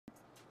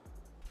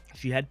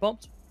she head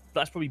popped.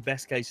 That's probably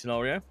best case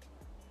scenario.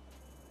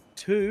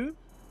 2,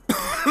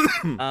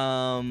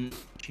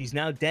 she's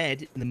now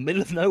dead in the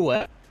middle of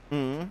nowhere.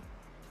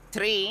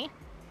 3.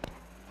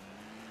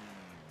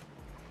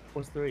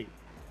 What's 3?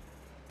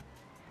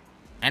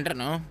 I don't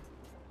know.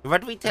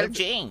 What we tell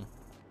Jane?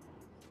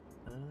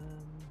 I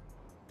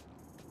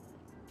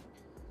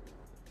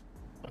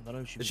don't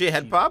know. Did she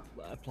head pop?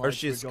 Or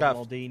she's scuffed?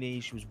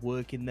 Maldini. She was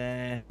working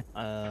there,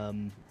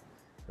 and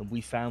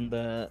we found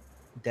her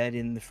dead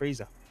in the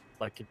freezer,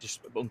 like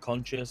just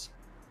unconscious.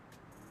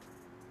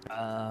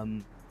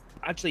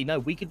 Actually, no.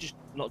 We could just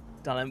not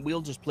tell him.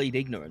 We'll just plead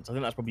ignorance. I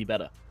think that's probably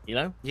better. You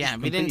know? Yeah,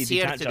 just we didn't see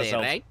her detach today,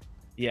 ourselves. right?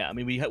 Yeah, I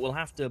mean, we'll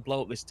have to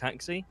blow up this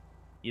taxi.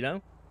 You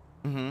know?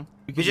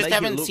 We just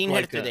haven't seen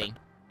her today.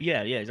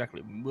 Yeah,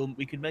 exactly.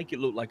 We could make it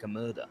look like a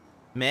murder.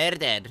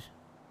 Murder.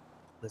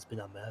 There's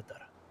been a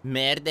murder.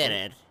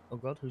 Murderer. Oh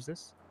God, who's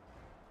this?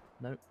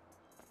 No.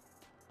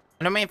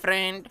 Hello, my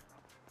friend.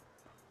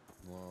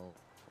 Whoa.